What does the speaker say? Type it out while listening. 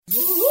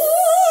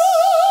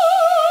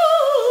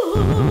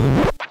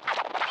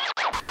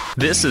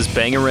This is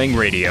Bangarang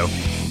Radio,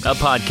 a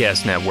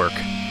podcast network.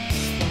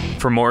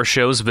 For more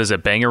shows,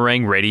 visit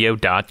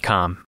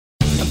bangarangradio.com.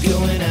 I'm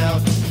going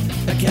out,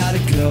 I gotta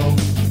go.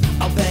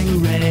 I'll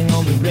bangarang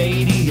on the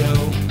radio.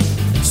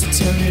 So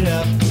turn it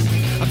up,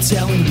 I'm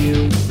telling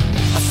you.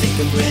 I think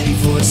I'm ready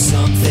for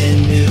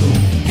something new.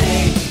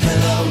 Hey,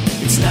 hello,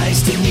 it's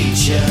nice to meet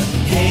ya.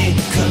 Hey,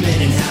 come in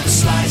and have a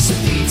slice of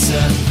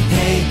pizza.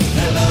 Hey,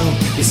 hello,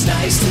 it's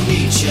nice to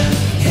meet ya.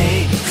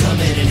 Hey,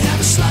 come in and have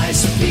a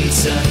slice of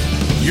pizza.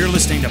 You're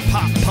listening to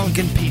Pop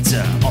Punkin'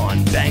 Pizza on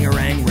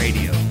Bangarang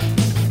Radio.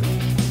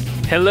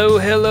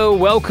 Hello,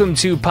 welcome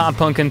to Pop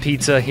Punkin'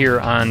 Pizza here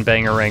on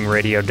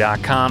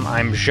bangarangradio.com.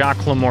 I'm Jacques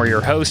Lamour,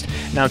 your host.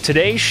 Now,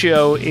 today's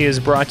show is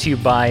brought to you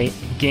by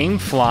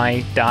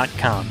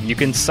Gamefly.com. You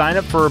can sign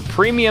up for a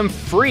premium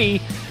free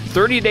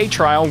 30-day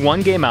trial,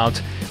 one game out,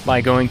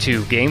 by going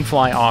to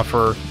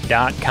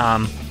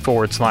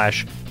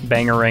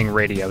Gameflyoffer.com/Bangarang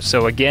Radio.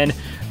 So again,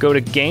 go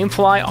to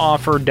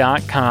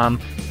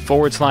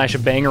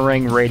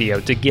Gameflyoffer.com/Bangarang Radio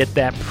to get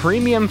that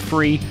premium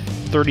free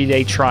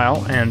 30-day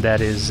trial, and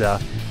that is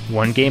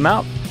one game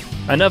out.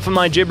 Enough of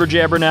my jibber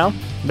jabber now.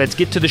 Let's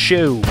get to the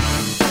show.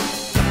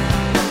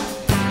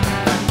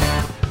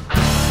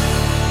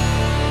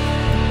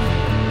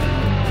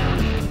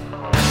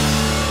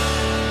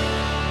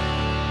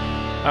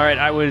 All right,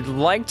 I would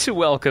like to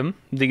welcome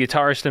the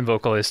guitarist and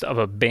vocalist of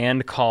a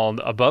band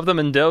called Above the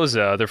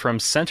Mendoza. They're from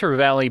Center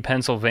Valley,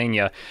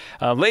 Pennsylvania.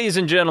 Ladies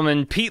and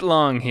gentlemen, Pete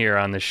Long here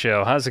on the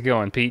show. How's it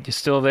going, Pete? You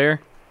still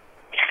there?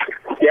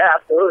 Yeah,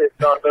 absolutely. It's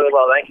going really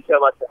well. Thank you so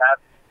much for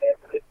having me. I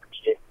really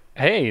appreciate it.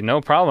 Hey, no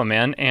problem,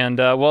 man. And,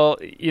 well,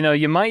 you know,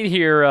 you might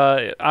hear,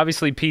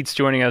 obviously Pete's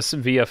joining us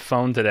via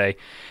phone today.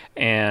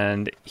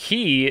 And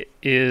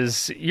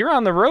you're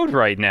on the road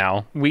right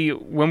now.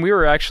 When we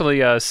were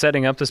actually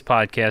setting up this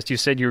podcast, you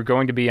said you were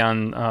going to be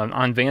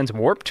on Van's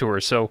Warped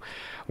Tour. So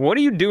what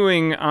are you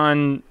doing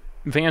on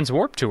Van's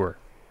Warped Tour?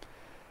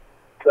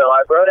 So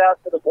I rode out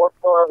to the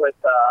Warped Tour with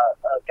a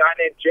guy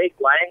named Jake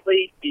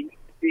Langley. He used to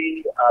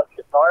be the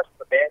guitarist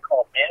of a band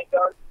called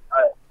Manigun.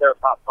 They're a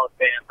pop punk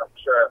band. I'm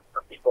sure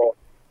some people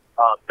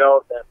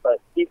know them.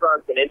 But he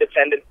runs an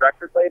independent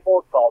record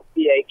label called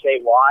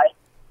CAKY.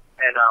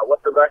 And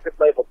what the record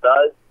label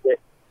does, it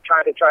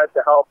tries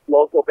to help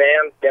local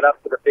bands get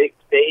up to the big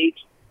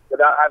stage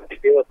without having to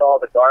deal with all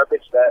the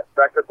garbage that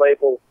record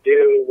labels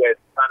do with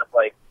kind of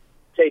like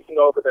taking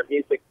over their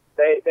music.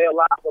 They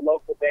allow the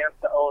local bands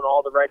to own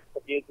all the rights to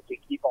music and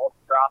keep all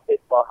the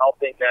profits while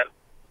helping them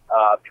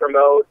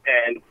promote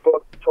and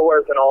book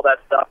tours and all that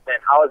stuff.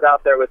 And I was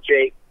out there with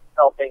Jake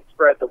helping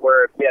spread the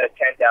word. We had a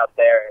tent out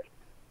there. And,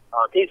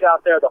 he's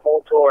out there the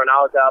whole tour, and I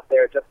was out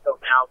there just so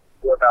now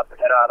we're about to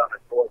head out on a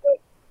tour.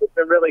 But it's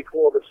been really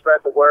cool to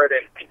spread the word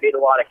and meet a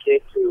lot of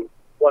kids who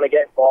want to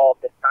get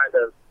involved and kind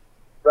of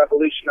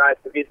revolutionize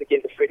the music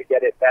industry to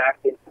get it back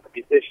into the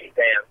musician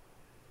fans.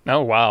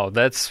 Oh, wow.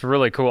 That's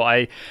really cool.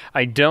 I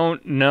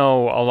don't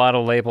know a lot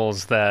of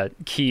labels that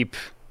keep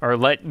or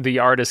let the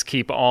artist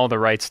keep all the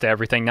rights to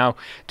everything. Now,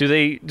 does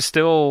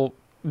the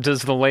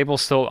label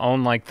still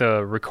own like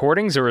the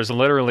recordings, or is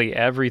literally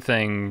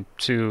everything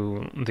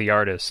to the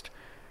artist?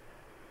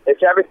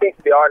 It's everything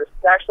to the artist.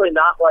 It's actually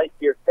not like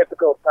your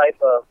typical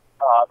type of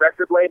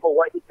record label.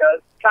 What he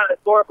does, kind of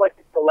sort of like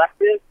a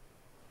collective,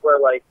 where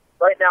like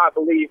right now I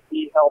believe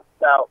he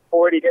helps out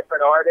 40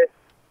 different artists.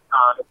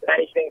 It's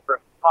anything from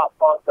pop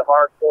punk to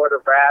hardcore to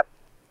rap,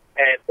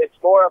 and it's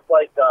more of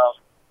like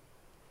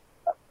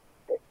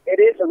it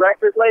is a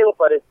record label,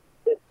 but it's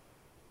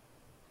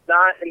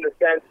not in the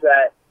sense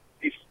that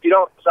you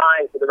don't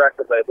sign to the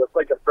record label. It's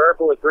like a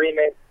verbal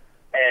agreement,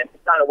 and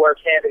it kind of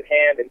works hand in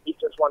hand, and he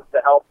just wants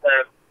to help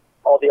them,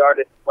 all the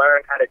artists,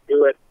 learn how to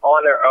do it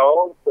on their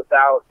own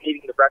without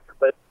needing the record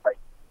label to like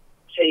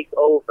take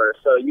over.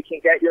 So you can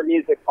get your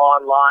music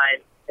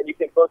online, and you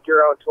can book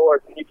your own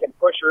tours, and you can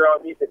push your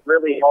own music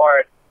really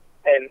hard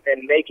and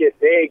make it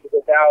big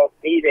without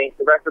needing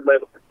the record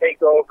label to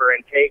take over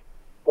and take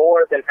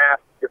more than half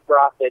of your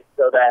profits,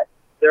 so that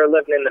they're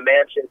living in the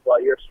mansions while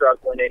you're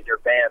struggling in your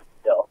band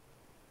still.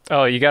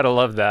 Oh, you got to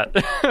love that.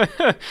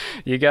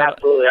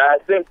 Absolutely.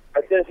 As soon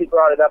as he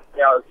brought it up to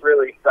me, I was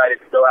really excited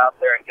to go out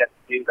there and get to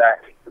do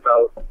that and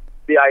promote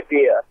the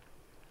idea.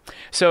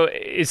 So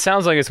it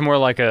sounds like it's more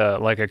like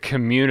a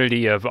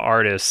community of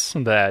artists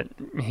that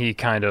he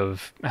kind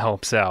of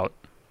helps out,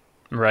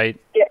 right?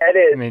 Yeah, it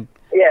is. I mean,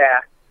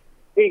 yeah.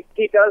 He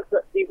does.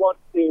 He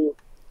wants to.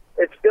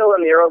 It's still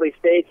in the early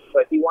stages,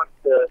 but he wants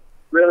to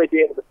really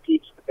be able to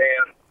teach the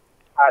band.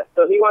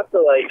 So he wants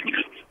to like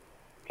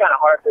kind of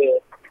hard to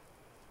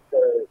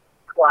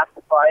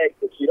classify it,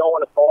 because you don't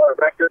want to call it a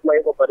record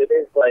label, but it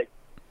is like,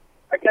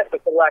 I guess, a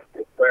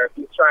collective where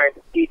he's trying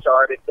to teach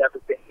artists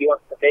everything. He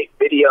wants to make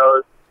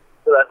videos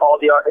so that all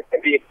the artists can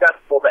be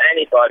accessible to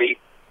anybody.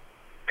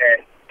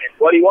 And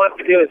what he wants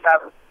to do is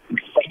have a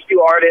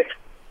few artists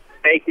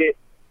make it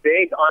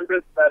big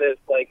under that is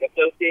like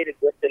associated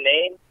with the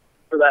name,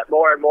 so that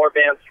more and more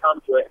bands come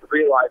to it and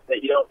realize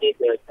that you don't need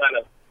to kind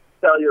of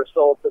sell your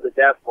soul to the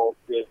devil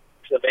to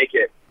make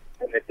it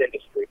in this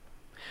industry.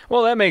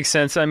 Well, that makes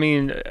sense. I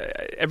mean,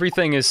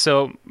 everything is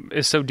so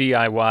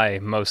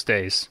DIY most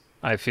days.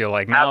 I feel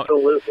like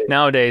Absolutely.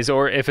 nowadays,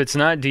 or if it's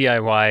not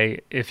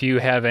DIY, if you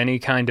have any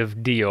kind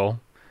of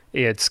deal,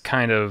 it's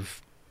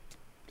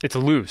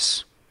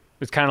loose.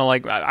 It's kind of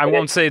like, I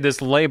won't say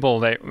this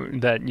label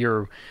that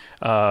you're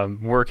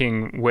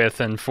working with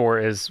and for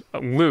is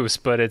loose,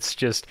 but it's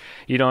just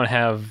you don't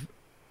have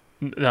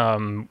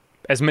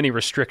as many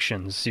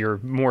restrictions. You're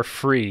more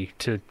free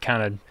to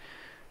kind of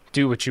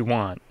do what you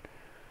want.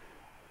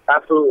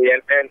 Absolutely,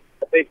 and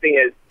the big thing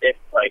is, if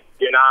like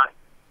you're not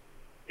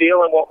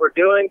feeling what we're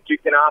doing, you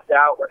can opt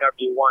out whenever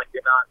you want.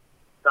 You're not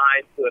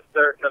signed to a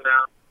certain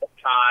amount of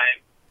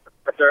time,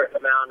 a certain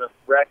amount of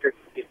records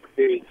to be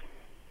produced.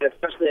 And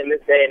especially in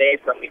this day and age,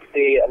 when we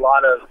see a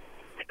lot of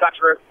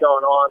controversy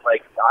going on,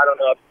 like I don't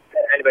know if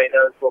anybody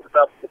knows what was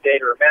up with the Day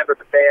to Remember,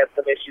 but they had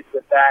some issues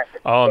with that.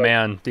 Oh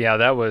man, yeah,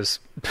 that was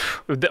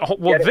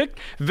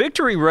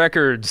Victory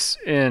Records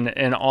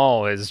in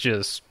all is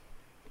just,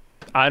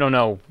 I don't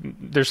know.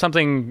 There's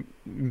something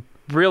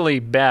really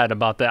bad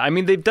about that. I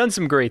mean, they've done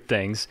some great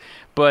things,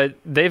 but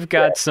they've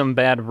got some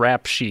bad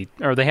rap sheet,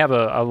 or they have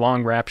a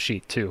long rap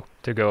sheet too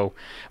to go.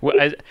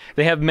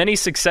 They have many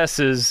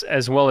successes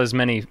as well as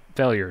many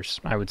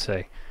failures, I would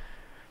say.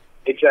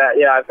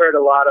 Exactly. Yeah, I've heard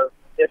a lot of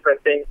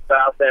different things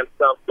about them,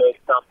 some good,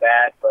 some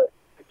bad, but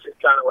it's just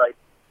kind of like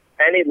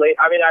I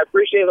mean, I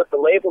appreciate what the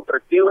labels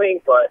are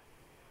doing, but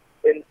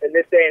in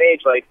this day and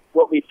age, like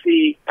what we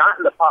see, not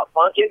in the pop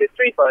punk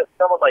industry, but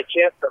someone like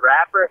Chance the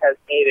Rapper has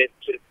made it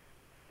just,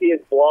 he is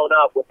blown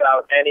up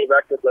without any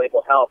record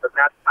label help, and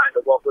that's kind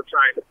of what we're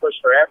trying to push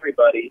for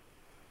everybody.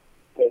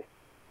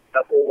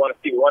 That's what we want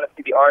to see. We want to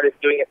see the artists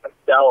doing it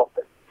themselves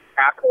and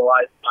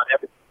capitalizing on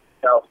everything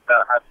themselves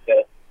without having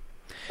to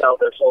sell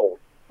their souls.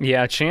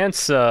 Yeah,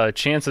 Chance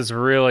has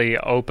really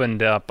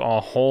opened up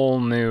a whole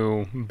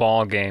new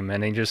ball game,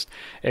 and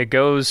it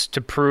goes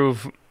to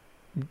prove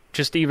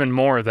just even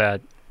more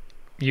that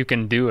you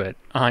can do it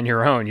on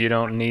your own. You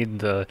don't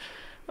need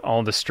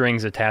all the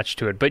strings attached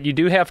to it. But you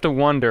do have to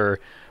wonder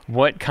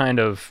what kind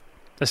of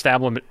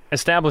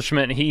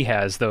establishment he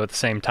has, though, at the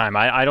same time.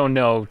 I don't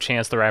know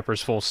Chance the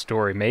Rapper's full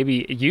story.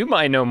 Maybe you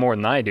might know more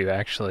than I do,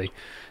 actually,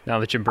 now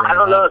that you bring it up. I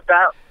don't know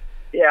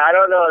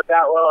it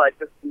that well. I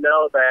just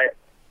know that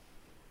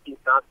he's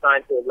not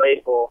signed to a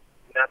label,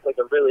 and that's like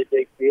a really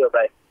big deal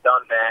that he's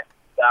done that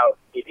without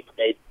needing to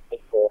make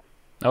people.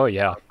 Oh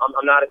yeah. I'm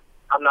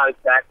not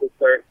exactly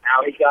certain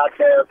how he got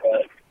there,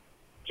 but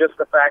just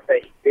the fact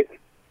that he didn't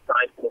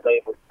sign to the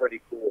label is pretty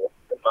cool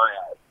in my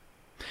eyes.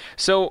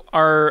 So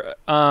are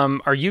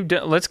you?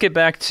 Let's get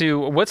back to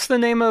what's the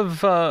name of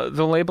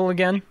the label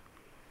again?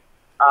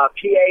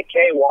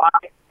 PAKY.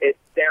 It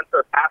stands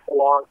for Pass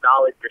Along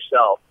Knowledge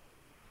Yourself.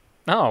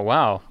 Oh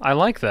wow, I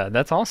like that.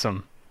 That's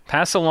awesome.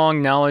 Pass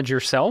along knowledge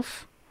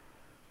yourself.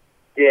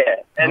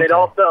 Yeah, and it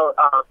also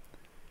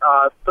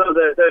so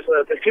there's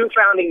the two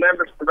founding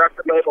members of the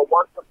record label,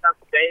 one from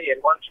Pennsylvania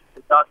and one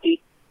from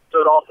Kentucky. So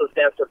it also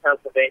stands for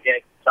Pennsylvania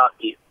and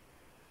Kentucky,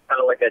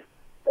 kind of like a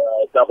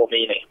double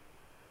meaning.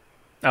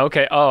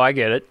 Okay. Oh, I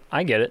get it.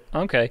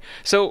 Okay.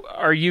 So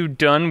are you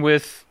done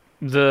with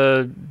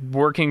the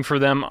working for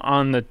them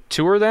on the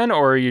tour then,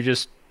 or are you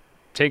just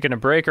taking a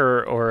break,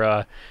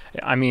 or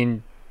I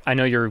mean, I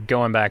know you're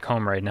going back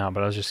home right now,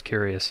 but I was just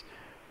curious.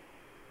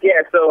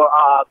 Yeah, so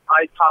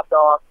I topped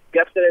off.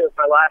 Yesterday was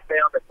my last day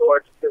on the tour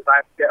just because I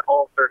have to get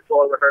home for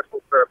tour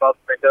rehearsals for Above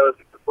the Mendoza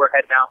because we're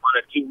heading out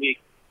on a 2-week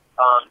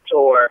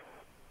tour.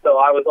 So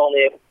I was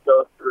only able to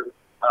go through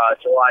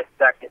July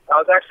 2nd. I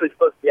was actually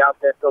supposed to be out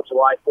there until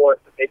July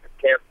 4th, but they just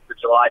canceled the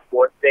July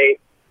 4th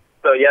date.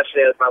 So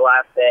yesterday was my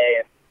last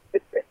day, and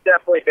it's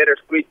definitely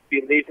bittersweet to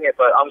be leaving it,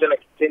 but I'm going to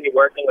continue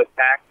working with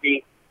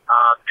Taxi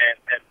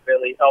and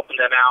really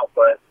helping them out.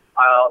 But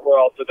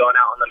we're also going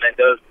out on the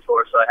Mendoza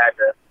tour, so I had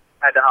to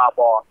hop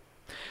off.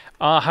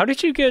 How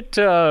did you get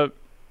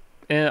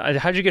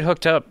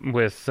hooked up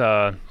with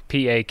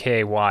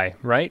PAKY?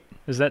 Right?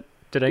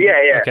 Did I?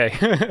 Yeah. Okay.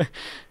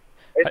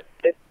 It's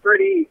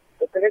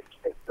an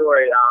interesting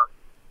story.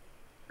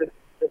 This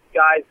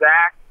guy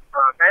Zach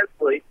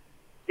Hensley,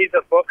 he's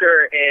a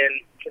booker in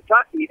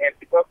Kentucky, and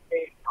he booked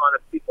me on a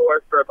few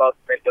tours for Above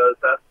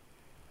Mendoza,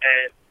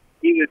 and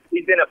he's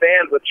in a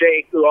band with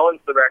Jake, who owns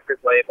the record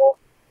label,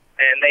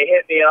 and they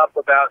hit me up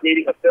about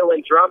needing a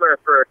fill-in drummer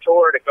for a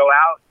tour to go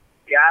out to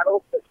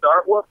Seattle to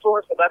start Warped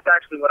Tour. So that's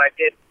actually what I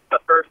did the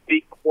first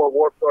week before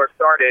Warped Tour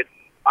started.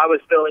 I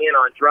was filling in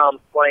on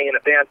drums, playing in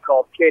a band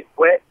called Kid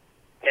Quit,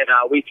 and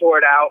we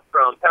toured out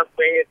from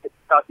Pennsylvania to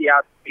Kentucky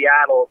out to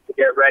Seattle to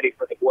get ready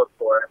for the Warped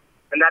Tour.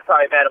 And that's how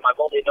I met him. I've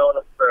only known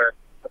him for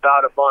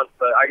about a month,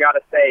 but I got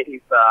to say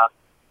he's the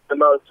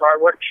most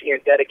hardworking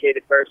and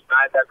dedicated person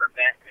I've ever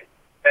met.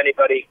 If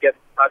anybody gets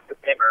in touch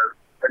with him or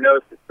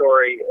knows the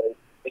story,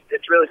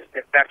 it's really just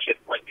infectious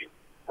when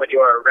you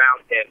are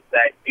around him,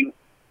 that you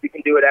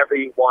can do whatever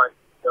you want,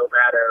 no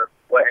matter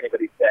what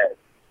anybody says.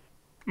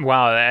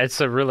 Wow,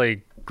 that's a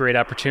really great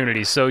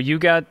opportunity. So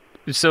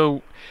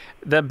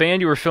that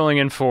band you were filling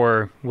in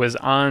for was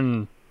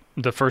on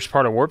the first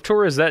part of Warped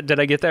Tour. Did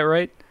I get that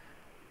right?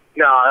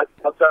 No, I'm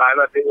sorry. I'm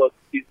a big little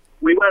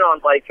we went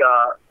on like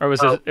or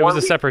was it was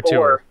a separate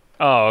tour?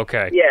 Oh,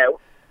 okay. Yeah,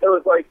 it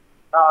was like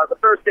the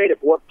first date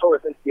of Warped Tour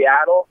was in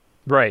Seattle.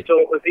 Right. So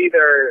it was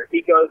either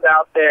he goes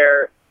out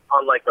there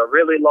on like a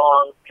really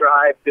long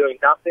drive doing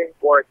nothing,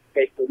 or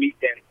he takes the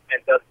weekend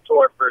and does a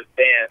tour for his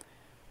band.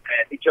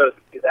 And he chose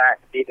to do that.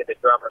 He needed a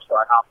drummer, so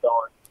I hopped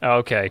on.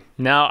 Okay.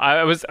 Now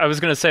I was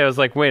gonna say, I was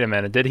like, wait a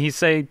minute, did he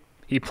say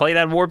he played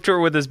on Warped Tour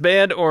with his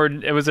band, or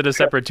was it a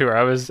separate tour?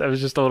 I was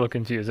just a little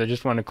confused. I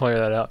just wanted to clear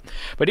that up.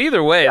 But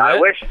either way, yeah, I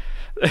wish.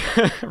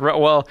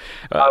 Well,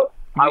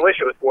 I wish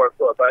it was Warped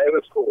Tour, but it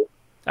was cool.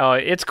 Oh,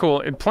 it's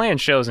cool. Playing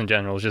shows in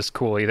general is just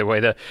cool either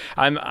way.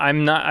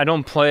 I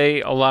don't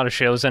play a lot of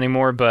shows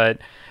anymore, but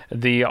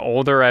the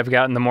older I've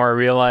gotten, the more I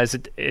realize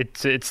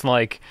it's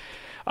like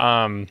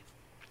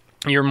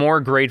you're more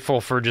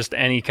grateful for just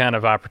any kind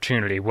of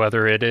opportunity,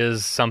 whether it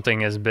is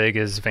something as big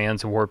as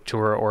Van's Warped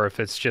Tour or if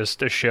it's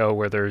just a show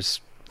where there's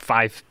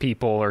 5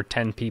 people or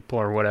 10 people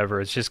or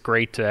whatever. It's just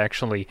great to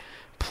actually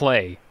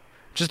play.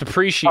 Just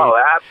appreciate. Oh,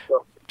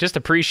 absolutely. Just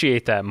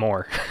appreciate that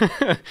more,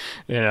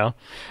 you know,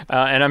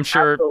 and I'm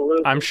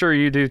sure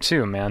you do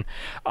too, man.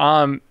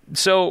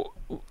 So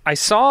I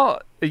saw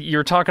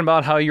you're talking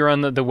about how you're on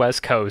the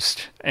West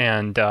Coast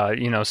and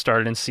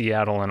started in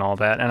Seattle and all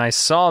that, and I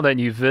saw that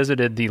you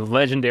visited the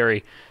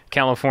legendary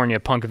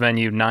California punk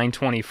venue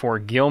 924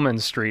 Gilman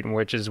Street,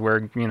 which is where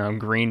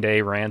Green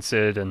Day,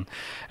 Rancid, and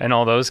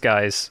all those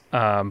guys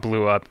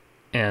blew up.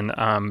 And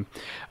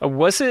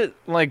was it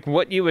like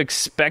what you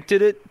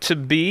expected it to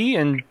be?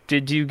 And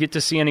did you get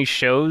to see any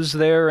shows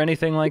there or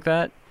anything like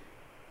that?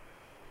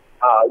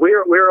 We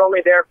were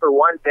only there for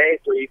one day,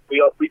 so we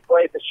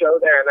played the show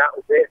there, and that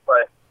was it.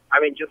 But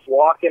I mean, just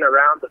walking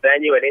around the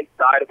venue and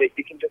inside of it,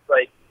 you can just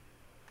like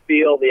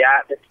feel the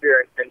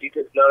atmosphere, and you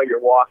just know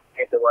you're walking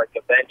into like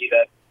a venue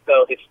that's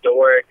so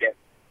historic. And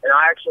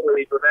I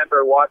actually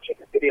remember watching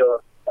a video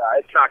of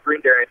it's not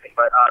Green Day or anything,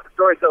 but the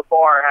Story So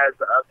Far has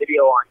a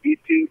video on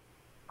YouTube.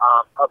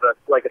 Of a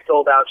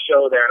sold out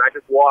show there, and I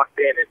just walked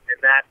in,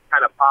 and that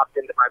kind of popped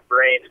into my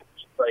brain. It's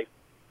just like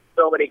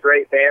so many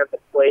great bands that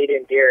played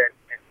in here,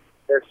 and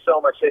there's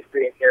so much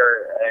history in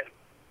here, and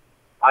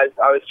I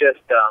was just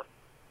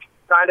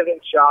kind of in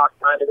shock,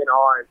 kind of in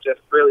awe, and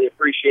just really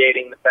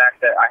appreciating the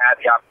fact that I had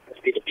the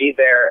opportunity to be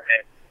there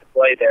and to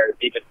play there.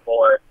 Even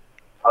more,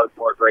 I was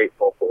more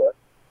grateful for it.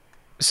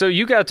 So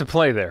you got to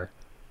play there?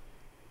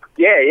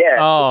 Yeah.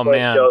 Oh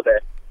man. Show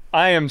there.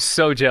 I am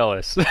so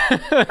jealous.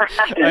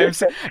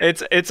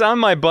 It's on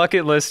my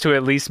bucket list to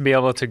at least be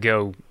able to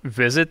go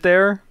visit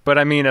there. But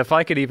I mean, if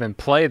I could even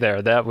play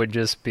there, that would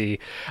just be.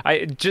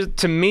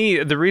 To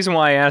me, the reason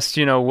why I asked,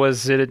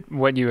 was it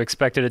what you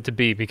expected it to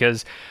be?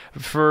 Because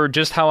for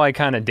just how I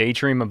kind of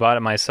daydream about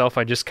it myself,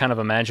 I just kind of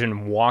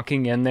imagine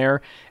walking in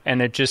there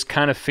and it just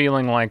kind of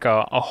feeling like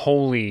a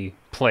holy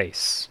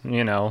place.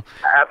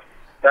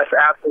 That's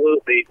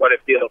absolutely what it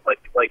feels like.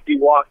 Like you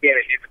walk in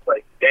and you're just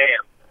like,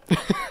 damn.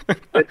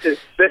 This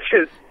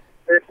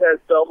has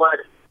so much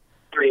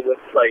history. With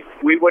like,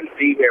 we wouldn't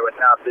be here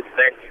without this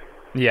venue.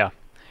 Yeah,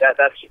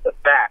 that's just a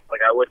fact.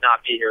 Like, I would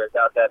not be here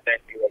without that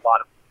venue. A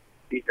lot of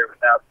people be here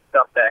without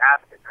stuff that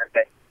happened that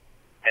day.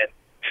 And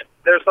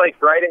there's like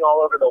writing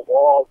all over the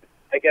walls.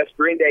 I guess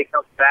Green Day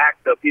comes back,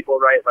 so people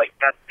write like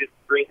that's just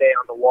Green Day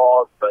on the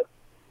walls. But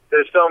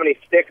there's so many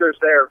stickers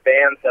there of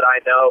bands that I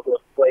know who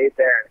have played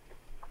there.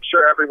 I'm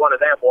sure every one of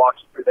them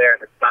walks through there,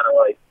 and it's kind of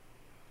like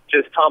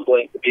just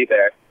humbling to be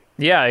there.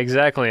 Yeah,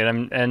 exactly,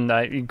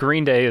 and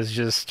Green Day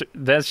is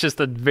that's just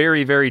the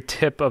very, very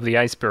tip of the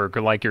iceberg,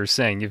 like you're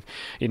saying.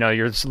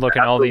 You're just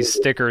looking at all these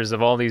stickers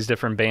of all these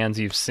different bands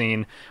you've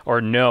seen or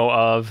know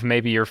of,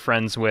 maybe you're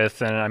friends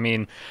with, and I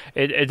mean,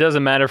 it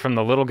doesn't matter from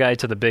the little guy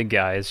to the big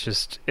guy.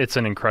 It's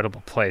an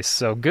incredible place.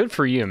 So good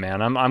for you,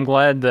 man. I'm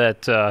glad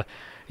that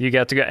you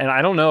got to go. And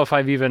I don't know if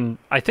I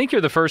think you're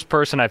the first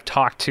person I've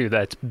talked to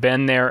that's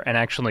been there and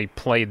actually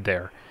played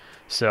there.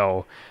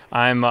 So.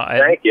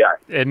 Thank you.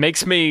 It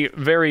makes me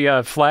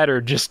very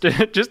flattered just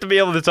to be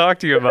able to talk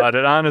to you about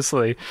it,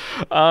 honestly.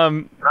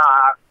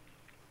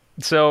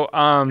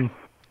 So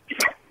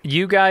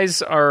you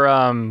guys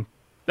are.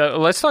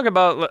 Let's talk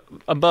about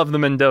Above the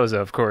Mendoza,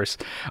 of course.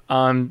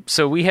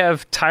 So we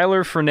have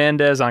Tyler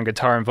Fernandez on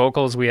guitar and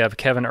vocals. We have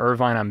Kevin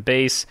Irvine on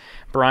bass,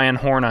 Brian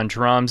Horn on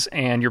drums,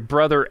 and your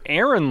brother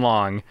Aaron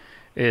Long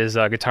is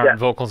guitar and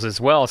vocals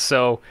as well.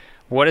 So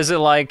what is it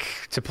like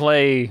to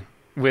play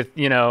with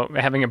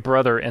having a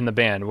brother in the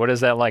band? What is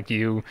that like?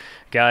 You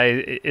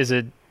guys,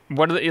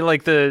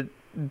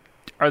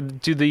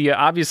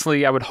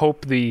 obviously I would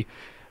hope the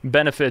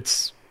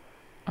benefits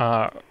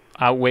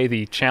outweigh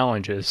the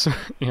challenges.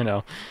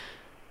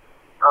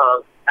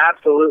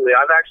 Absolutely.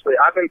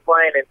 I've been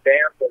playing in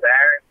bands with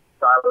Aaron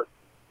since I was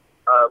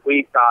a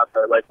wee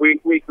toddler. Like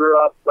we grew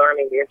up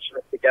learning the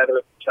instruments together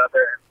with each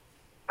other.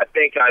 I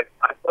think I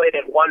played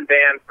in one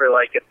band for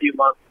like a few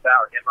months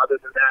without him. Other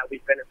than that,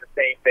 we've been in the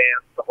same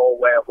band the whole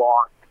way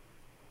along.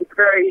 He's a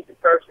very easy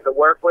person to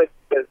work with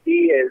because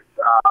he is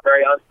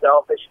very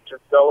unselfish and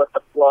just go with the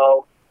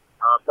flow.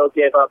 He'll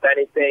give up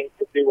anything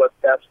to do what's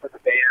best for the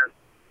band.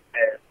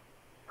 And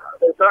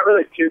there's not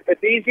really too.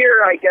 It's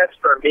easier, I guess,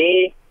 for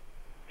me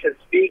to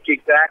speak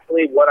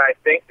exactly what I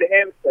think to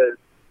him because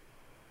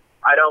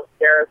I don't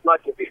care as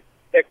much if he's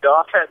ticked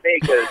off at me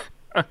because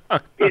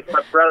he's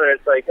my brother.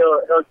 It's like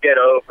he'll get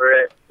over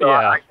it. So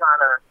Yeah. I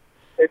kind of,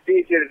 it's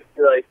easier to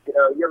be like,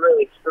 you're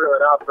really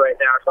screwing up right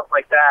now or something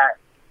like that.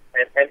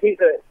 And he's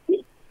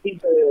even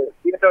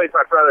though he's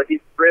my brother, he's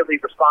really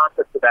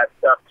responsive to that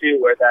stuff too.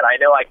 Where that I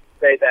know I can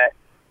say that,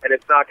 and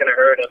it's not going to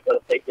hurt him. He'll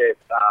take it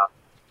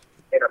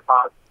in a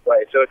positive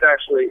way. So it's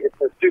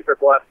a super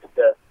blessing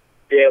to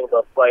be able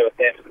to play with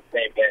him in the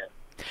same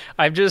band.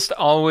 I've just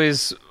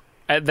always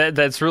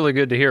that's really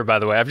good to hear, by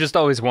the way. I've just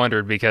always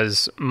wondered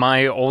because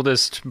my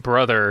oldest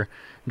brother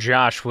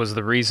Josh was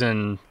the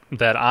reason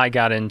that I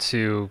got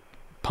into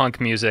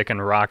punk music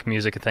and rock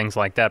music and things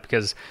like that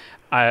because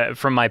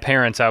from my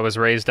parents I was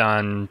raised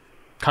on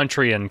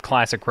country and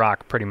classic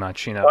rock pretty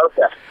much,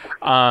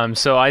 Okay.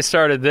 So I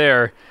started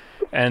there.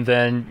 And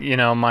then,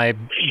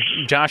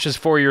 Josh is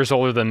 4 years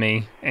older than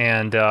me,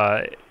 and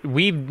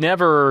we've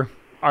never,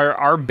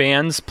 our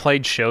bands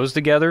played shows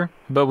together,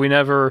 but we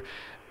never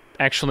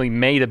actually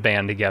made a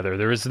band together.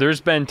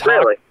 There's been talk.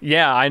 Really?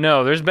 Yeah, I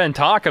know. There's been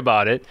talk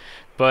about it,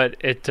 but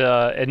it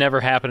never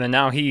happened. And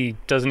now he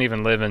doesn't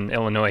even live in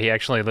Illinois. He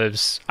actually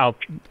lives out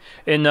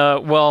in,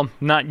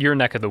 not your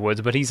neck of the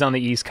woods, but he's on the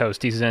East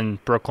Coast. He's in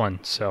Brooklyn,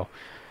 so.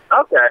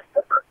 Okay.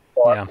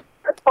 Well, Yeah.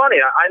 That's funny.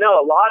 I know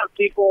a lot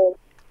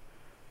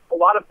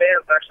of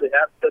bands actually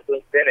have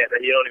siblings in it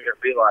that you don't even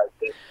realize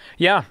it.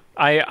 Yeah,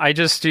 I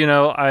just,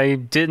 I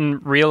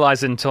didn't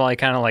realize it until I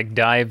kind of like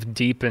dived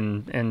deep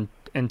into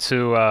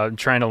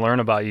trying to learn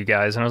about you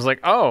guys. And I was like,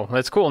 oh,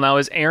 that's cool. Now,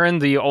 is Aaron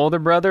the older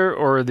brother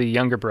or the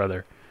younger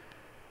brother?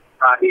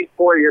 He's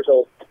 4 years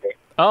old than me.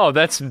 Oh,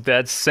 that's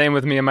same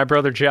with me and my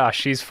brother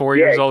Josh. He's 4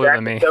 years older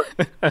than me. So,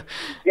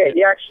 yeah,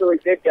 he actually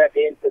did get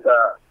me into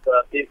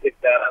the music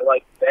that I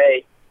like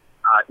today.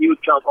 He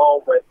would come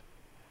home with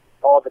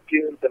all the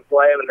tunes and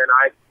play them, and then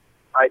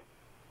I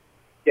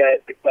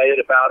get excited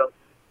about them.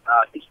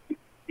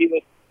 He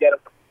would get them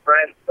from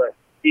friends, but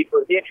he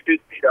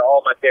introduced me to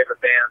all my favorite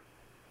bands,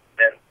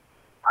 and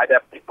I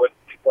definitely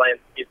wouldn't be playing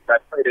the music I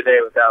play today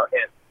without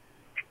him.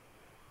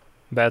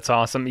 That's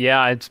awesome.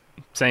 Yeah, it's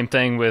same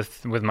thing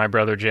with my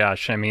brother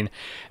Josh. I mean,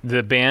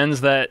 the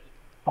bands that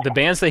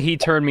he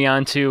turned me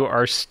on to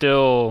are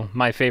still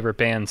my favorite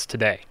bands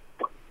today.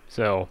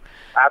 So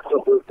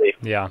Absolutely.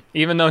 yeah,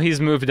 even though he's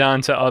moved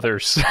on to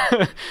others,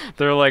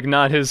 they're like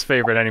not his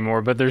favorite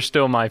anymore, but they're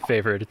still my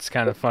favorite. It's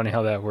kind of funny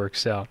how that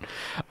works out.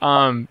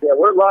 Yeah,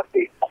 we're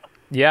lucky.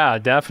 Yeah,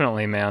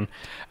 definitely, man.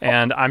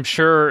 And I'm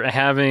sure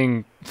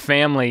having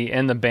family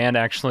in the band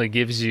actually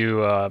gives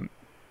you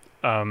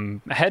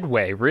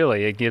headway,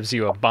 really. It gives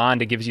you a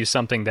bond. It gives you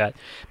something that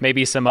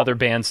maybe some other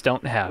bands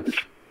don't have.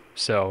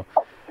 So.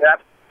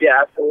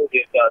 Yeah, absolutely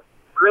it does.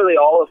 Really,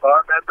 all of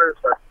our members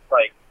are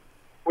like,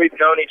 we've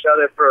known each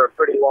other for a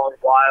pretty long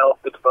while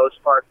for the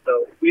most part,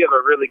 so we have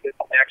a really good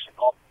connection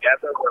all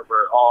together where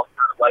we're all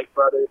kind of like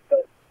brothers.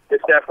 But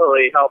it's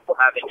definitely helpful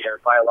having your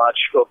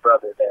biological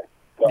brother there.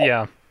 So.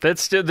 Yeah,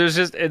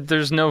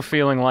 there's no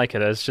feeling like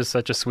it. It's just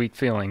such a sweet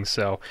feeling.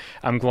 So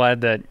I'm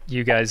glad that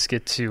you guys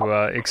get to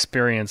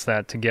experience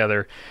that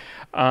together.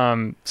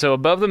 So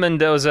Above the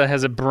Mendoza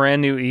has a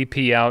brand new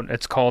EP out.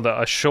 It's called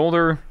A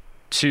Shoulder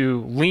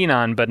to Lean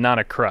On, but Not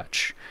a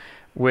Crutch,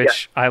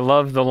 which I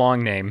love the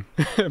long name.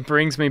 It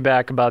brings me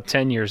back about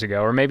 10 years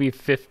ago, or maybe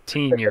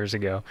 15 years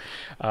ago,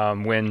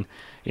 when,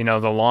 the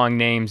long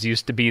names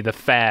used to be the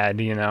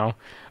fad,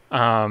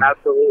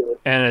 Absolutely.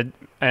 And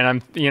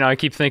I'm, I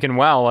keep thinking,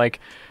 wow, like,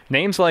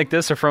 names like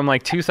this are from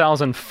like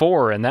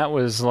 2004, and that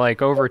was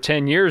like over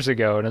 10 years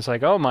ago, and it's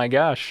like, oh my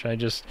gosh, I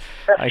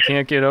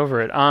can't get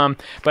over it.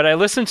 But I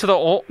listened to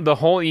the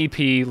whole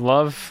EP,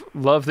 love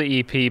the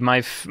EP.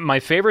 My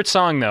favorite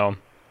song though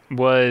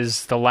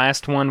was the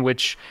last one,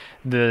 which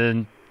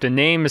the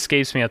name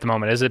escapes me at the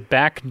moment. Is it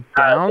Back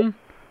Down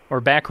or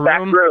Back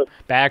Room?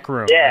 Back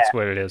Room. Yeah. That's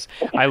what it is.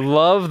 I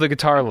love the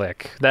guitar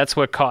lick. That's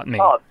what caught me.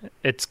 Oh,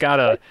 it's got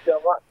a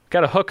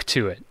hook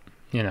to it,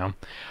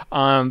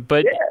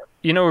 But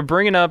we're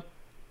bringing up.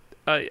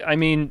 I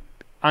mean,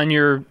 on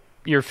your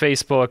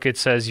Facebook, it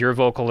says you're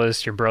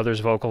vocalist, your brother's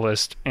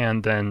vocalist,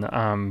 and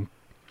then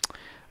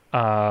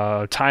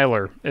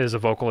Tyler is a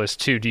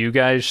vocalist too. Do you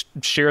guys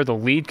share the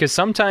lead? Because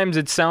sometimes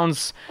it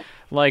sounds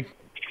like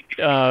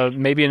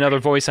maybe another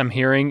voice I'm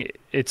hearing.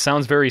 It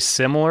sounds very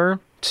similar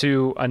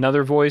to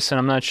another voice, and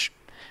I'm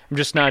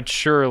just not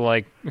sure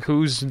like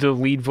who's the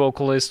lead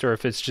vocalist or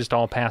if it's just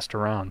all passed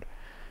around.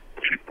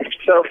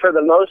 So for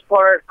the most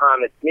part,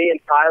 it's me and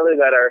Tyler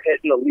that are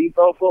hitting the lead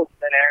vocals,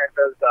 and Aaron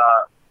does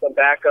some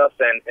backups,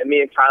 and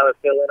me and Tyler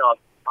fill in on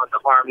the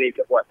harmonies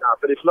and whatnot.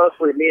 But it's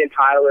mostly me and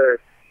Tyler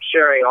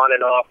sharing on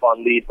and off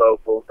on lead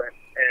vocals.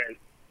 And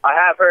I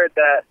have heard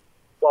that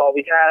while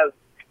we have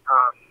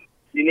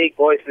unique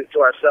voices to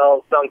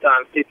ourselves,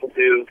 sometimes people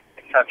do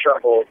have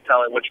trouble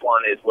telling which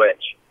one is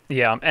which.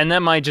 Yeah, and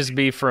that might just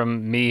be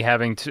from me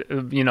having to,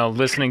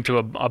 listening to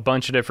a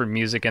bunch of different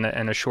music in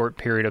a short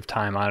period of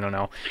time. I don't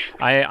know.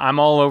 I'm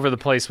all over the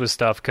place with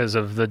stuff because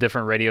of the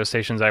different radio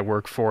stations I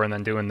work for and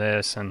then doing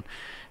this, and,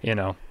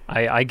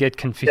 I get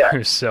confused.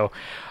 Yeah. So,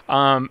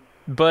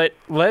 but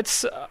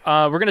let's,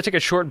 we're going to take a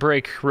short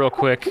break real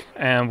quick,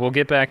 and we'll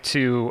get back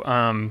to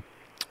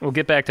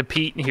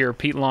Pete here,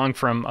 Pete Long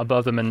from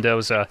Above the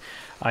Mendoza.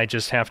 I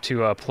just have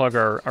to plug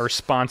our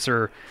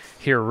sponsor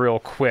here real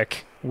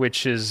quick,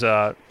 which is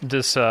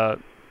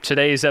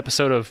today's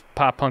episode of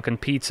Pop Punk and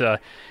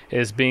Pizza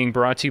is being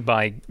brought to you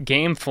by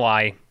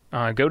Gamefly.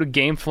 Go to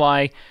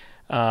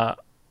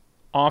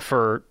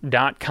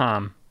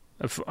GameflyOffer.com.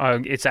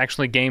 It's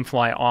actually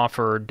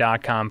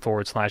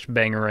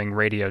GameflyOffer.com/Bangarang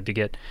Radio to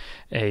get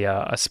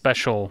a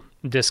special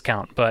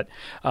discount. But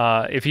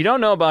if you don't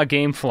know about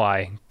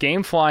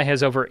Gamefly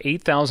has over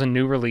 8,000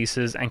 new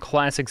releases and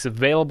classics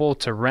available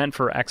to rent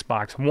for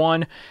Xbox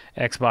One,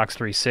 Xbox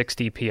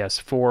 360,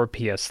 PS4,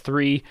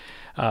 PS3,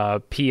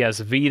 PS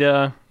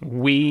Vita,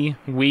 Wii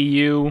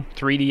U,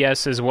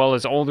 3DS, as well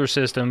as older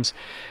systems.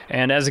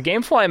 And as a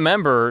Gamefly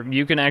member,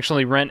 you can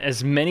actually rent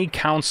as many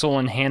console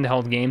and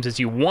handheld games as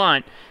you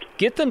want.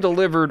 Get them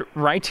delivered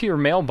right to your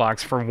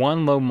mailbox for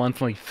one low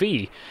monthly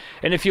fee.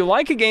 And if you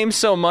like a game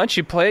so much,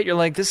 you play it, you're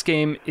like, this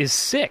game is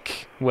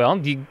sick. Well,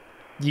 you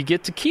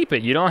get to keep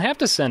it. You don't have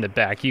to send it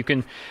back. You're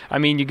going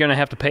to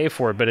have to pay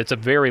for it, but it's a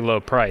very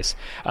low price.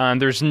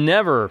 There's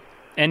never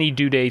any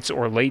due dates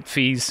or late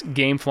fees.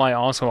 Gamefly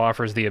also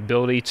offers the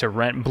ability to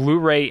rent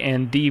Blu-ray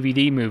and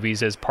DVD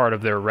movies as part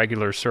of their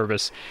regular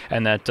service,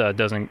 and that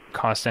doesn't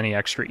cost any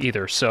extra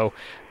either. So,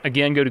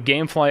 again, go to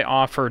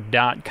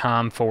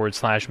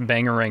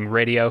GameflyOffer.com/Bangarang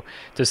Radio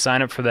to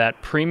sign up for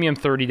that premium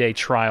 30-day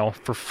trial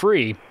for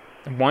free.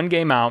 One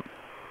game out,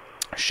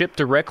 shipped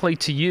directly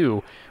to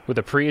you with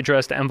a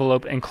pre-addressed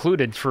envelope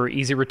included for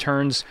easy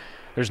returns.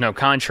 There's no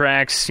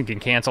contracts. You can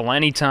cancel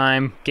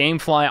anytime.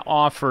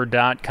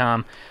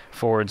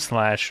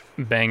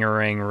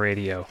 GameflyOffer.com/Bangarang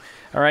Radio.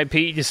 All right,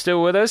 Pete, you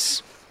still with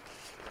us?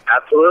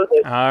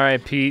 Absolutely. All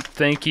right, Pete,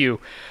 thank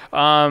you.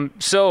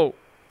 So,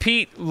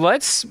 Pete,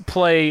 let's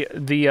play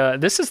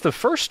this is the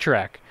first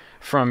track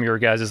from your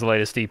guys'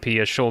 latest EP,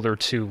 A Shoulder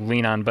to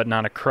Lean On But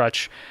Not a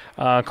Crutch,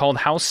 called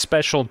House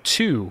Special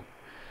 2.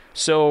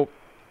 So,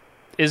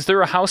 is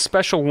there a House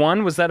Special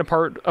 1? Was that a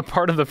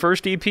part of the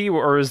first EP,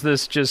 or is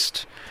this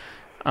just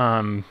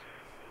 2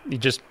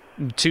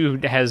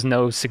 has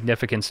no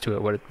significance to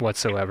it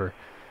whatsoever?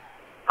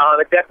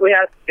 It definitely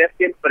has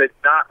significance, but it's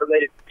not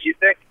related to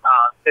music.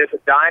 There's a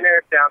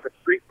diner down the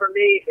street from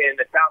me in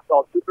a town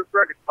called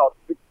Supersburg. It's called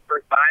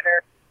Supersburg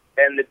Diner.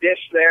 And the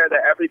dish there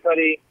that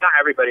not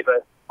everybody,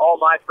 but all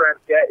my friends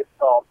get is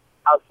called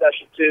House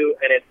Special 2.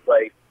 And it's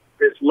like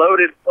this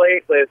loaded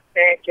plate with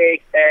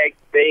pancakes, eggs,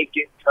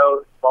 bacon,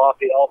 toast,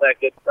 coffee, all that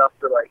good stuff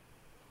for like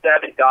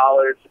 $7.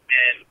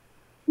 And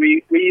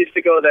we used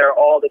to go there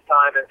all the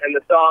time. And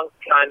the song's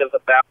kind of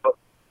about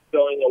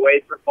going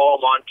away from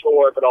home on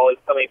tour, but always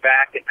coming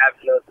back and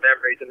having those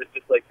memories. And it's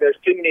just like there's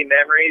too many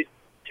memories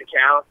to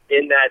count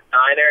in that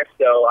diner,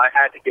 so I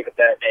had to give it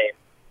that name.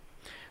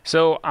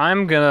 So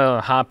I'm going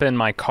to hop in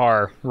my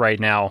car right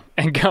now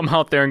and come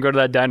out there and go to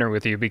that diner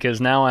with you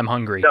because now I'm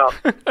hungry. No,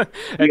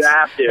 you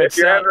have to. If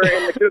you're ever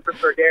in the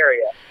Coopersburg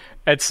area.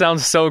 It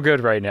sounds so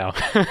good right now.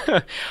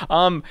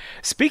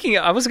 Speaking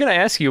of, I was going to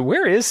ask you,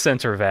 where is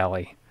Center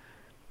Valley?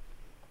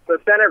 So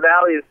Center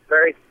Valley is a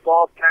very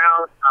small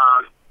town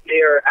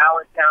near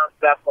Allentown,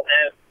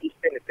 Bethlehem,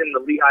 Easton. It's in the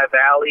Lehigh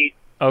Valley.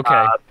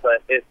 Okay.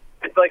 But it's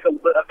like a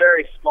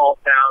very small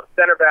town.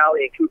 Center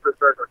Valley and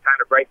Coopersburg are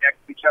kind of right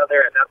next to each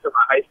other, and that's where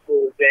my high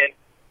school is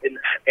in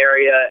that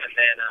area. And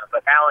then,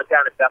 but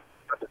Allentown and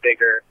Bethlehem are the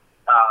bigger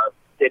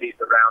cities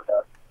around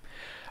us.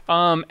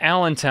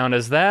 Allentown,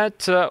 is that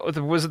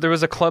there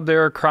was a club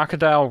there,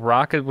 Crocodile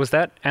Rock? Was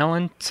that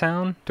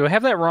Allentown? Do I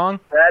have that wrong?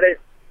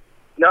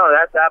 No,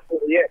 that's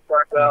absolutely it.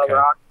 Crocodile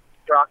Rock.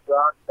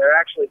 They're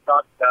actually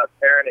talking about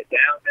tearing it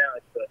down now.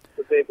 It's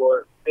a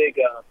big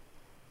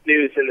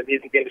news in the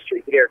music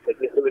industry here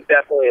because it was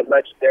definitely a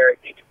legendary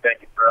music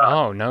venue for us.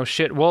 Oh, no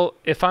shit. Well,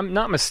 if I'm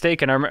not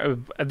mistaken, I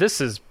remember,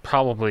 this is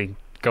probably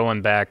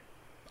going back,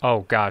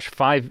 4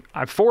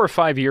 or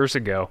 5 years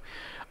ago,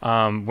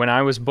 when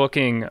I was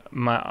booking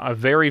a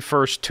very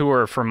first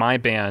tour for my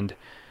band.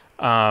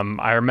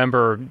 I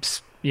remember,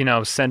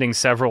 sending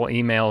several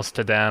emails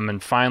to them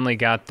and finally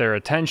got their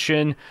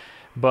attention,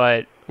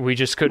 but we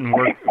just couldn't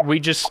work. We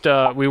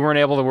weren't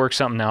able to work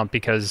something out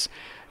because,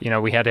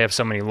 we had to have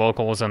so many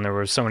locals and there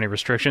were so many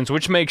restrictions,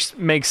 which makes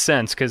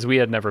sense because we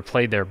had never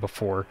played there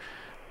before.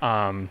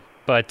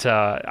 But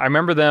I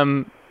remember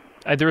them.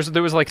 There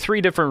was like 3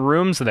 different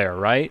rooms there,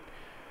 right?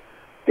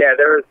 Yeah,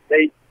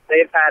 they've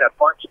had a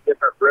bunch of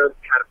different rooms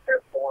kind of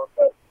transformed,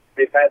 but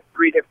they've had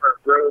 3 different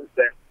rooms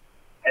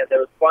and there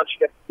was a bunch of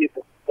different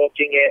people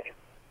booking it.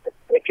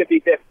 It could be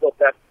difficult,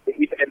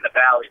 even in the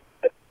valley,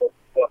 difficult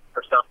to book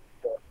for some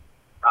people.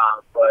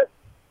 But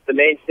the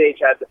main stage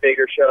had the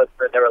bigger shows,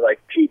 but there were like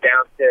 2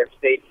 downstairs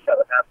stages that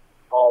would have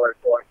smaller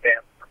touring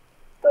bands.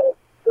 So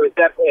it was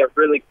definitely a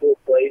really cool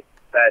place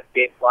that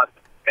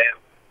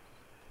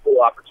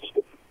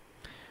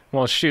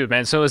Well, shoot,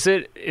 man. So is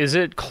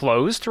it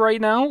closed right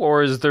now,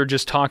 or is there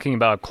just talking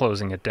about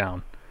closing it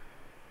down?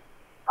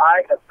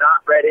 I have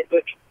not read into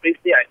it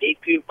completely. I need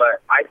to,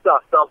 but I saw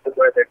something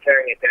where they're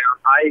tearing it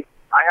down.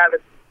 I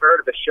haven't heard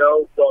of a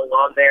show going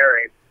on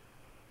there, and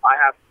I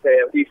have to say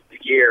at least a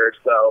year or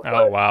so.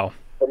 Oh, wow.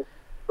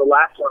 The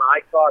last one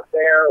I caught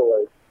there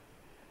was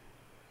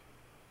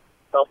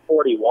Sum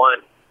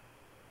 41,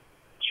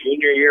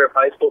 junior year of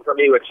high school for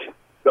me, which is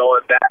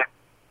going back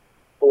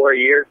 4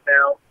 years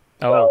now.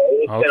 Oh, so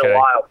it's okay. been a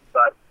while since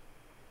I've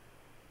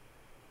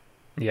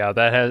Yeah,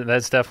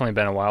 that's definitely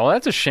been a while. Well,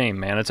 that's a shame,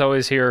 man. It's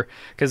always here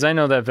because I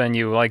know that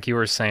venue, like you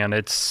were saying,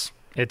 it's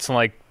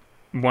like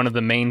one of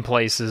the main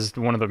places,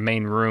 one of the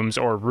main rooms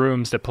or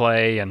rooms to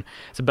play, and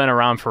it's been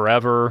around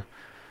forever.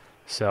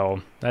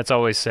 So that's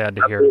always sad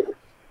to hear.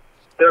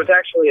 There was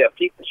actually a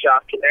pizza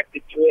shop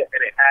connected to it,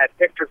 and it had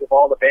pictures of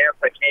all the bands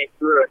that came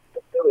through.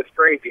 It was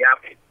crazy how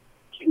many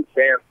huge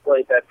bands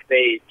played that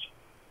stage.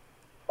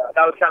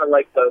 That was kind of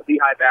like the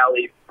Lehigh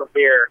Valley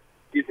premier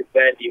music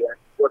venue, and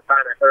we're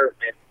kind of hurting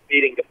and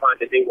needing to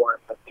find a new one.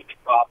 I think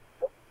it's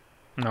possible.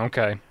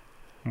 Okay.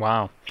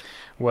 Wow.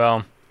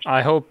 Well,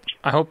 I hope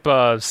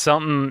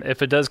something,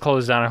 if it does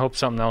close down, I hope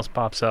something else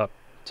pops up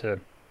to,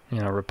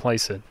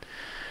 replace it.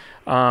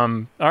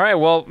 All right.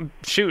 Well,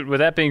 shoot. With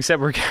that being said,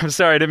 I'm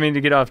sorry, I didn't mean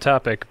to get off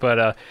topic,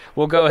 but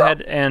we'll go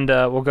ahead and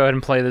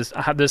play this.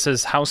 This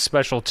is House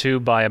Special 2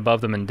 by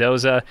Above the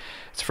Mendoza.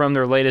 It's from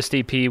their latest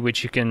EP,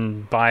 which you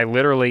can buy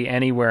literally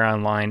anywhere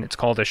online. It's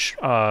called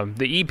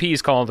the EP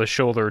is called A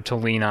Shoulder to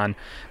Lean On,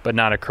 but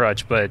not a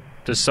crutch. But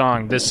this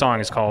song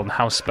is called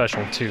House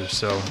Special 2.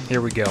 So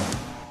here we go.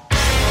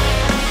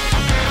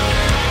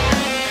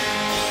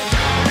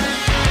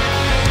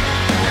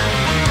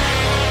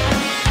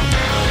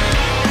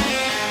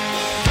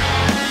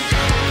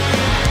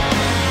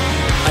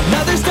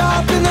 Another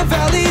stop in the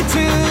valley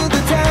to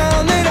the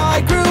town that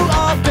I grew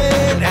up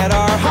in. At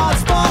our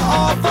hotspot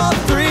off of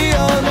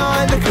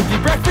 309, the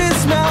cookie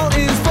breakfast smell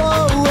is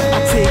blowing.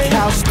 I'll take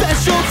House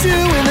Special 2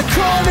 in the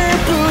corner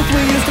booth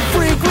we used to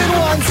frequent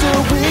once a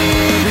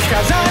week. This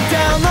guy's not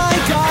down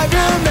like I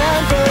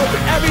remember,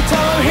 but every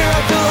time I'm here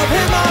I feel up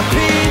in my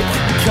feet.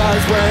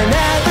 Because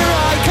whenever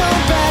I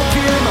come back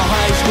here, my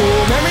high school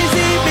memories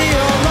eat me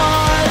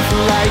alive.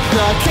 Like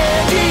the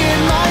candy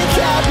in my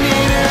cab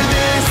meter,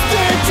 this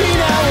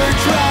 13-hour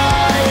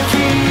drive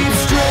keeps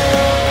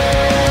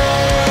straight.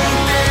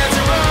 There's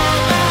a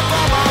road map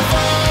on my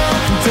phone.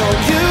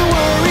 Don't you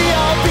worry,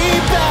 I'll be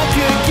back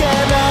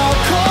again. I'll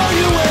call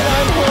you when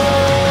I'm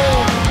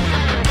home.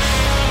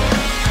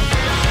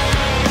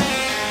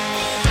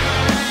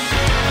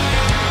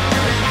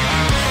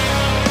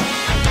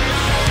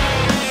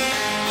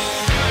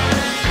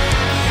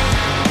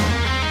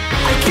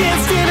 I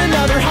can't stand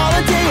another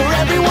holiday where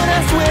everyone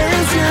asks where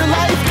is your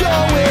life going.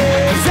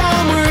 'Cause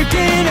I'm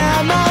working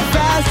at my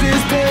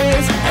fastest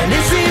pace, and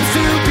it seems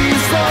to be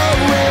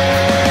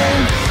slowing.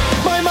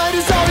 My mind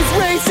is always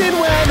racing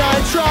when I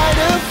try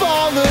to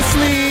fall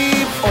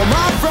asleep. All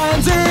my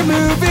friends are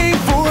moving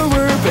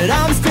forward, but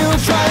I'm still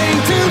trying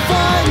to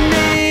find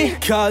me.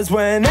 'Cause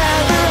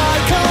whenever I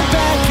come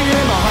back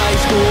here, my high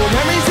school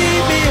memories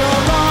eat me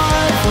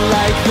alive.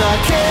 Like the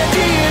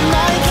candy in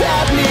my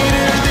cab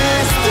meter,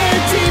 this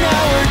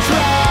 13-hour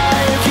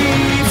drive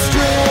keeps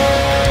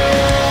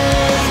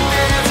straight.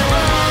 There's a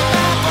road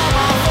map on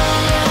my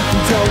phone.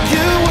 Don't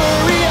you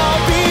worry,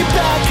 I'll be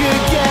back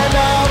again.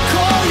 I'll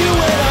call you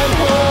when I'm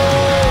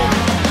home.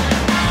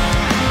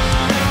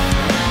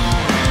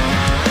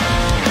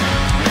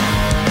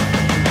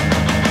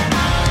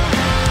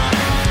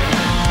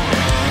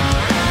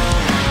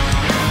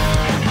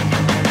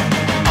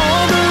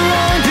 All the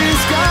wrong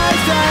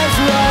disguised as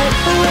right.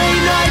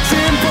 Late nights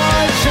and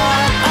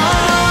bloodshot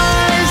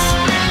eyes.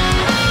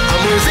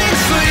 I'm losing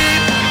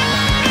sleep.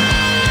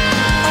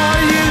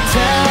 Are you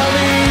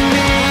telling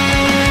me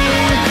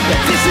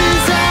that this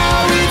is how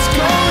it's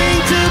going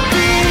to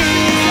be?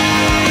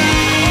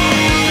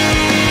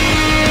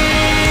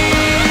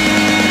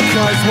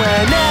 'Cause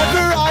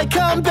whenever I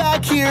come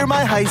back here,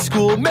 my high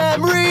school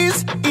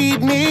memories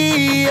eat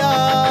me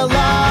alive.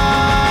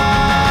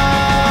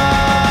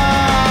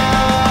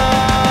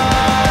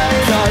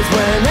 'Cause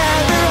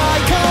whenever I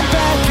come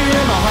back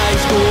here, my high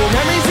school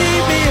memories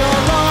eat me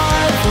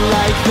alive.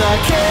 Like the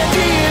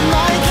candy in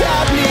my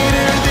cab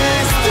meter,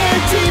 this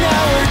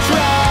 13-hour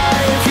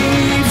drive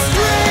keeps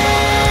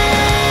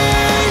straight.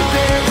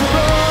 There's a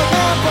road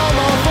map on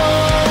my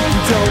phone.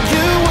 Don't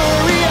you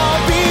worry,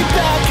 I'll be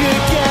back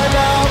again.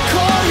 I'll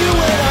call you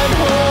when I'm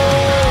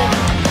home.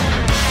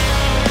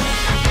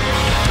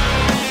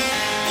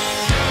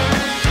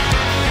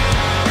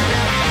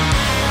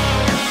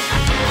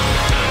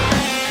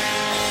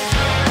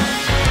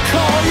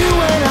 Call you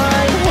when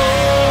I'm home.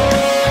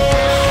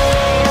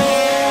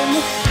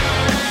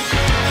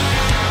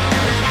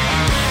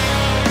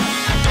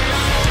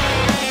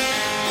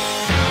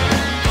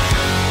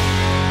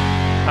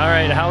 All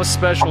right, House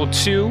Special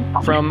 2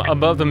 from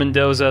Above the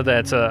Mendoza.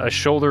 That's a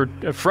shoulder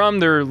from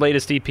their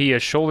latest EP, A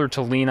Shoulder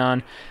to Lean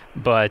On.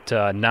 but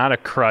not a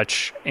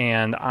crutch.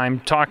 And I'm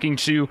talking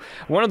to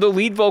one of the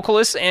lead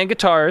vocalists and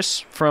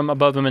guitarists from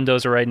Above the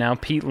Mendoza right now,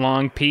 Pete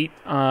Long. Pete,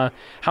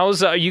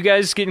 how's you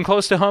guys getting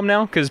close to home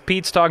now? Because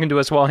Pete's talking to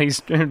us while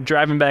he's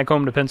driving back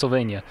home to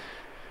Pennsylvania.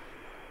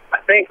 I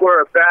think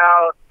we're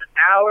about an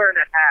hour and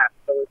a half,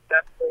 so it's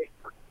definitely,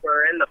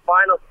 we're in the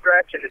final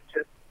stretch, and it's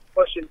just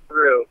pushing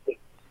through.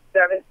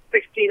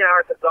 16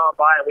 hours have gone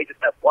by, and we just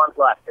have one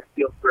left. It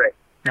feels great.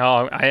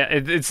 Oh,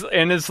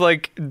 it's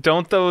like,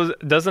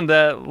 doesn't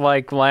that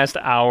like last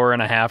hour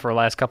and a half or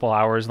last couple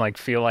hours like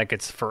feel like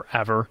it's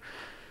forever?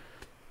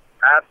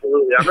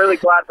 Absolutely. I'm really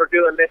glad we're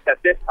doing this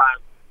at this time.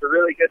 It's a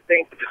really good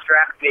thing to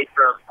distract me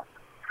from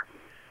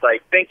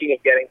like thinking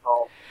of getting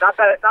home. Not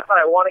that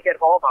I want to get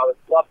home. I would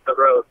love the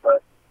road,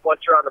 but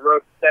once you're on the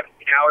road for 17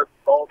 hours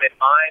home in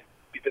mind,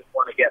 you just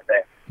want to get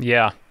there.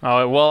 Yeah.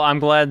 Well, I'm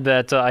glad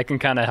that I can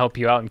kind of help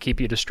you out and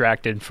keep you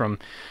distracted from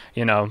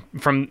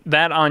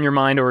that on your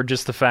mind, or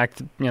just the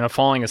fact,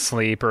 falling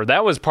asleep. Or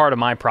that was part of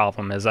my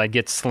problem, is I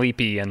get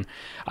sleepy and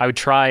I would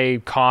try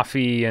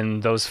coffee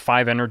and those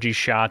 5 energy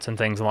shots and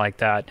things like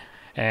that.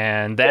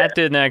 And that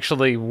didn't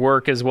actually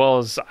work as well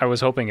as I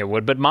was hoping it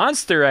would. But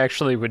Monster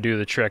actually would do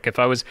the trick. If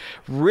I was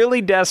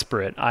really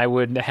desperate, I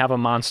would have a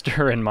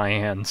Monster in my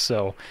hand.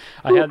 So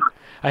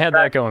I had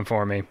that going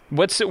for me.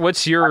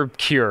 What's your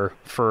cure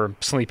for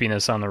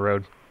sleepiness on the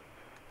road?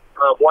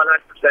 100%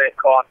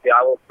 coffee.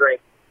 I will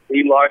drink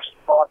the largest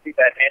coffee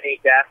that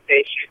any gas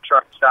station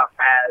truck stop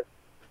has,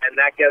 and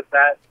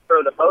that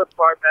for the most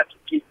part, that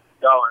just keeps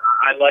me going.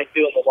 I like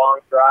doing the long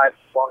drives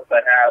as long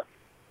as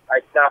I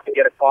stop and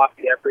get a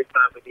coffee every time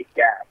we need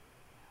gas.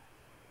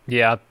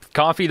 Yeah,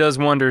 coffee does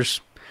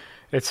wonders.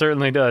 It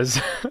certainly does.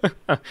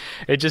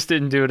 It just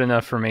didn't do it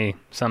enough for me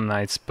some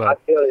nights, but I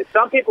feel it.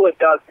 Some people it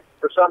does.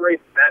 For some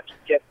reason, that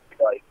just gets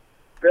like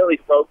really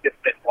focused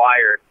and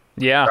wired.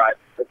 Yeah.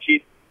 But you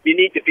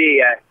need to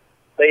be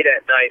late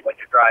at night when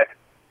you're driving.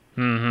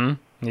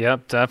 Mm-hmm.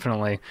 Yep,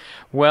 definitely.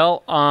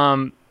 Well,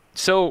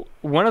 so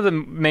one of the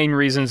main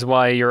reasons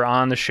why you're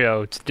on the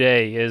show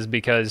today is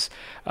because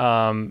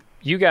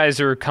you guys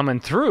are coming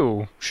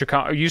through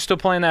Chicago. Are you still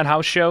playing that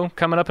house show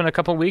coming up in a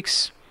couple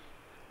weeks?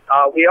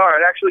 We are.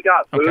 It actually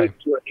got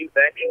moved to a new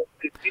venue.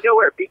 Do you know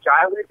where Beach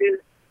Island is?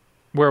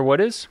 Where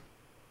what is?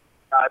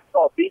 It's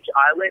called Beach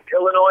Island,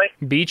 Illinois.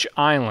 Beach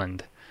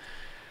Island.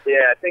 Yeah,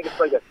 I think it's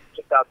like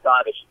just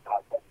outside of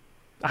Chicago.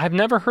 I've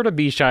never heard of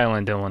Beach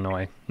Island,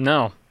 Illinois.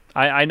 No.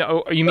 I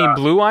know. You mean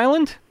Blue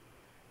Island?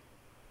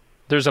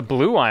 There's a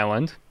Blue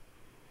Island.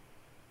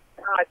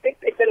 I think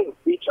they said it was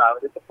Beach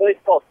Island. It's a place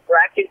called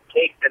Kraken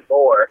Cake and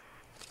More.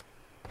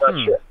 Not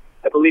sure.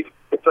 I believe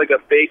it's like a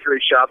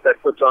bakery shop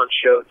that puts on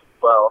shows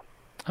as well.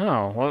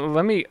 Oh, well,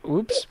 let me...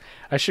 Oops.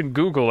 I should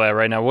Google that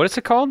right now. What is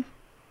it called?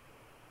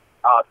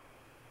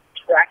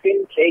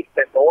 Kraken Cake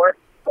and More.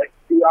 Like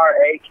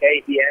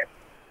Kraken.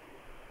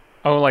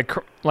 Oh,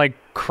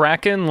 like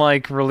Kraken,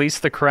 like release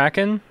the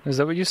Kraken? Is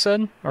that what you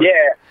said? Or...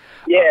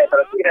 Yeah, but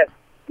I think it has a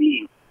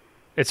C.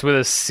 It's with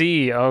a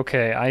C.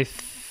 Okay, I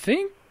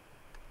think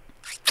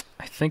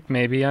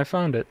maybe I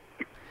found it.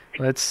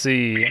 Let's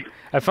see.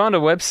 I found a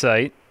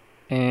website,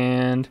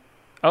 and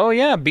oh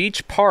yeah,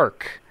 Beach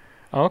Park.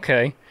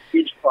 Okay.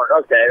 Beach Park.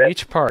 Okay.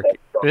 Beach Park.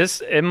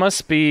 It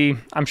must be.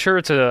 I'm sure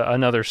it's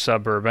another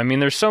suburb. I mean,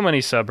 there's so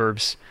many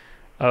suburbs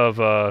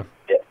of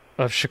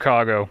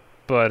Chicago,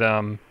 but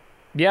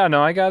yeah,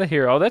 no, I got it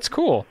here. Oh, that's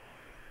cool.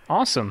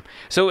 Awesome.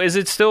 So is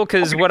it still,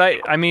 because what I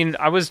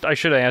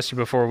should have asked you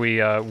before we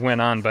went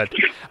on, but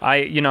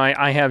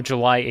I have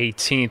July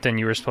 18th, and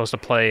you were supposed to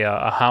play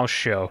a house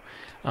show.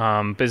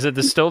 Is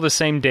it still the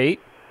same date?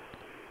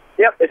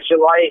 Yep, it's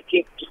July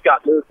 18th. Just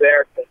got moved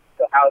there because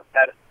the house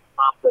had a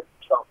conflict,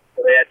 so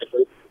they had to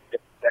move to a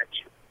different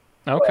section.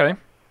 Okay.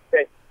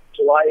 But,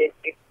 July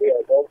 18th, we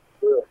are going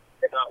through it.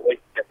 They're not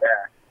waiting to get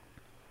back.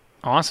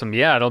 Awesome.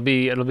 Yeah, it'll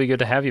be good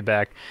to have you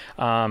back.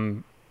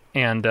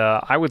 And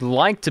I would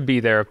like to be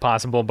there if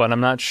possible, but I'm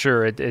not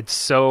sure. It's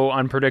so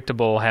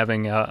unpredictable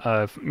having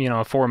a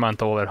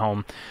 4-month-old at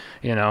home,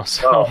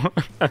 So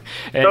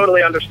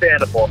totally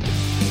understandable.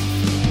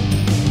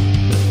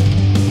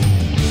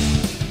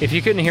 If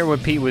you couldn't hear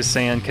what Pete was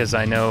saying, because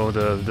I know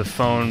the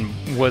phone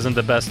wasn't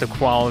the best of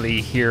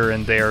quality here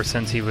and there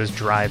since he was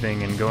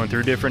driving and going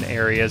through different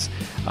areas.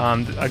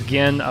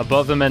 Again,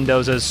 Above the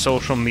Mendoza's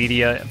social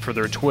media for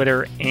their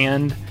Twitter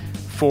and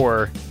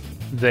for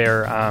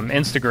their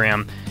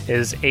Instagram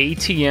is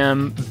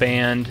ATM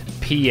Band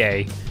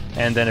PA.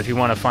 And then if you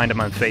want to find them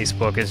on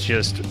Facebook, it's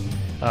just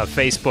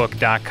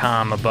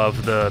facebook.com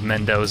Above the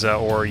Mendoza,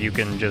 or you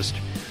can just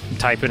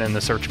type it in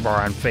the search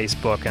bar on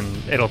Facebook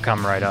and it'll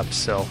come right up.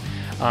 So,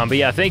 but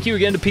yeah, thank you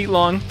again to Pete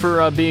Long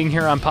for being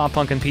here on Pop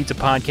Punk and Pizza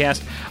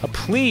Podcast.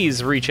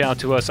 Please reach out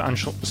to us on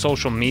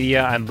social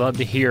media. I'd love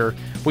to hear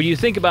what you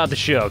think about the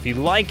show. If you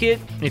like it,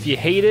 if you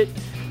hate it,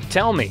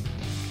 tell me.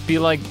 Be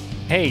like,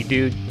 hey,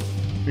 dude,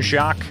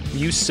 Jacques,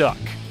 you suck.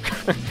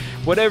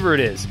 Whatever it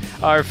is.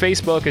 Our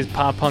Facebook is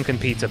Pop Punk and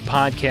Pizza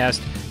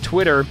Podcast.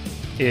 Twitter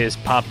is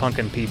Pop Punk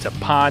and Pizza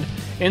Pod.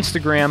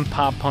 Instagram,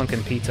 Pop Punk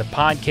and Pizza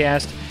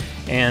Podcast.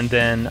 And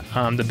then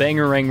the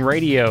Bangarang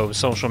Radio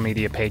social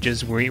media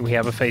pages. We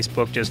have a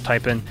Facebook. Just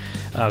type in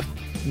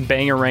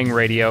Bangarang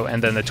Radio,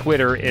 and then the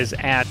Twitter is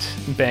at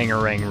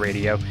Bangarang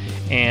Radio.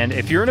 And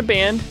if you're in a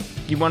band,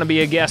 you want to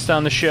be a guest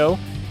on the show,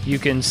 you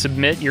can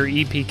submit your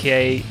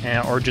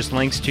EPK or just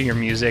links to your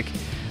music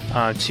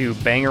to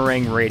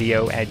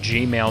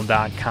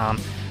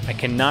bangarangradio@gmail.com. I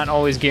cannot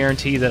always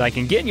guarantee that I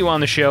can get you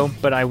on the show,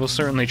 but I will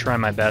certainly try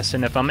my best.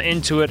 And if I'm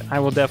into it, I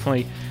will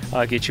definitely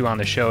get you on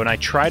the show. And I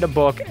try to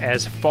book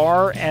as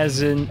far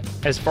as in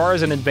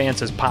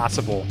advance as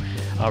possible.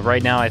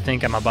 Right now, I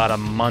think I'm about a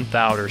month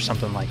out or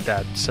something like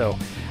that. So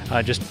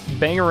just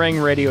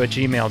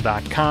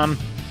bangarangradio@gmail.com.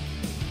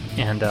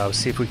 And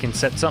see if we can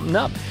set something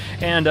up.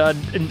 And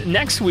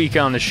next week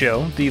on the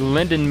show, the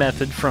Linden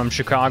Method from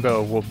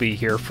Chicago will be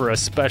here for a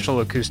special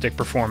acoustic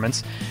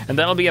performance. And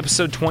that'll be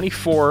episode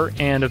 24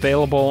 and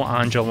available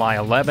on July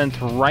 11th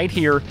right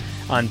here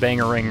on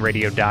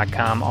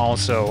bangarangradio.com.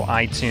 Also,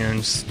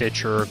 iTunes,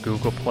 Stitcher,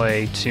 Google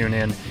Play,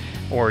 TuneIn.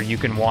 Or you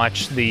can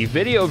watch the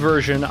video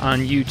version on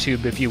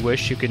YouTube if you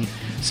wish. You can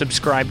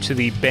subscribe to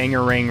the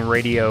Bangarang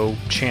Radio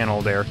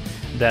channel there.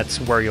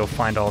 That's where you'll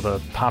find all the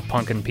Pop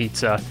Punk and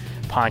Pizza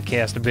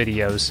podcast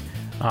videos.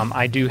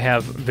 I do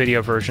have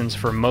video versions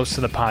for most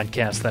of the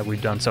podcasts that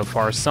we've done so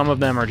far. Some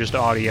of them are just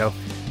audio,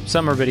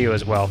 some are video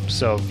as well.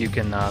 So you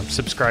can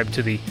subscribe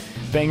to the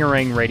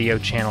Bangarang Radio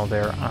channel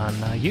there on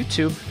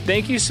YouTube.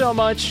 Thank you so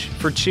much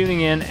for tuning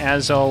in,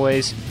 as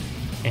always,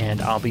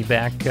 and I'll be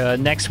back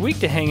next week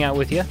to hang out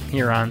with you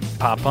here on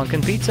Pop Punk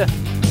and Pizza.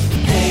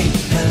 Hey,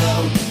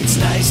 hello, it's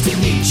nice to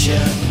meet ya.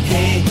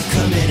 Hey,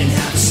 come in and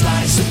have a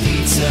slice of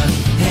pizza.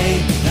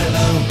 Hey,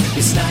 hello,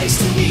 it's nice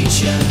to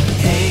meet ya.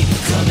 Hey,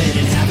 come in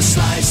and have a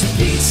slice of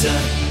pizza.